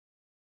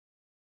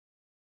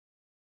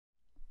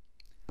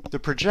The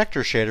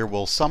projector shader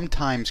will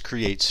sometimes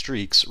create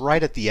streaks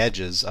right at the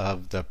edges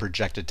of the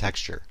projected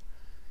texture.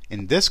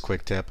 In this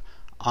quick tip,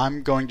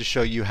 I'm going to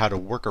show you how to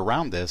work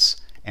around this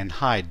and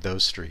hide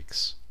those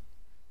streaks.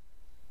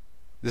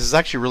 This is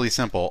actually really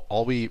simple.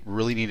 All we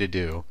really need to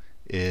do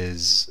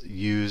is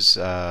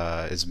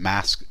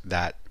mask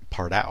that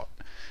part out.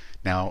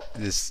 Now,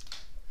 this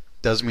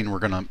does mean we're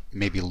going to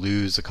maybe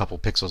lose a couple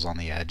pixels on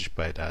the edge,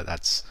 but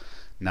that's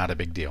not a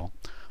big deal.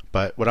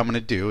 But what I'm going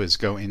to do is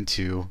go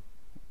into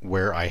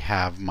where I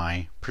have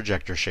my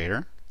projector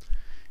shader,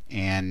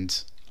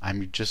 and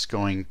I'm just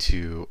going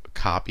to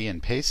copy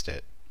and paste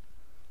it,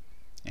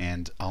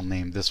 and I'll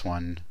name this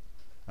one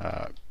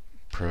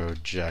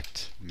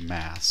Project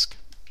Mask.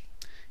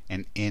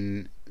 And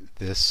in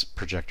this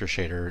projector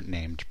shader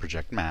named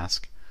Project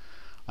Mask,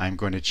 I'm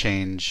going to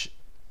change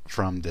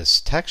from this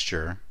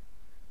texture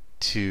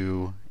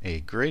to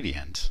a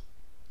gradient,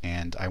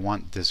 and I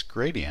want this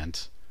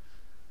gradient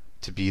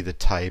to be the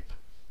type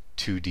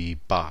 2D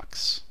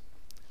box.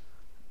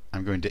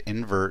 I'm going to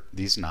invert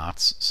these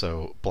knots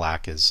so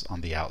black is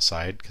on the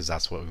outside because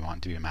that's what we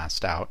want to be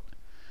masked out.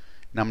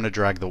 Now I'm going to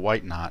drag the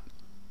white knot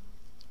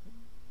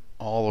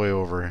all the way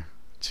over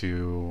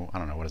to, I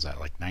don't know, what is that,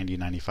 like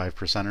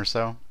 90-95% or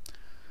so,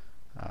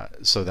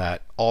 so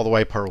that all the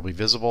white part will be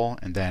visible,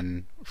 and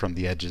then from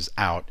the edges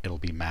out it'll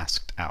be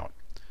masked out.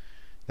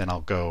 Then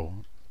I'll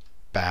go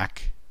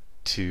back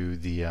to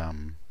the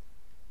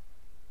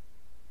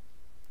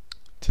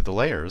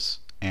layers,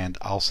 and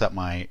I'll set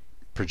my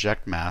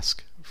project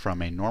mask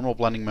from a normal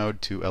blending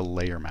mode to a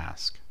layer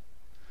mask.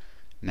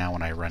 Now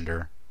when I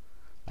render,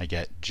 I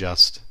get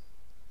just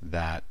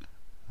that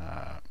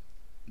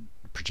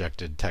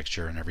projected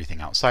texture, and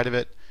everything outside of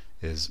it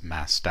is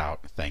masked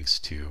out thanks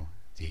to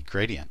the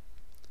gradient.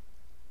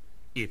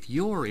 If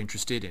you're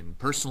interested in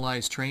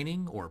personalized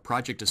training or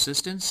project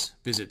assistance,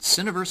 visit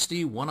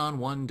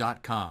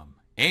Cineversity1on1.com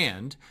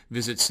and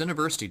visit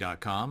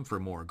Cineversity.com for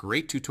more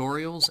great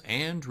tutorials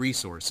and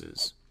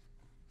resources.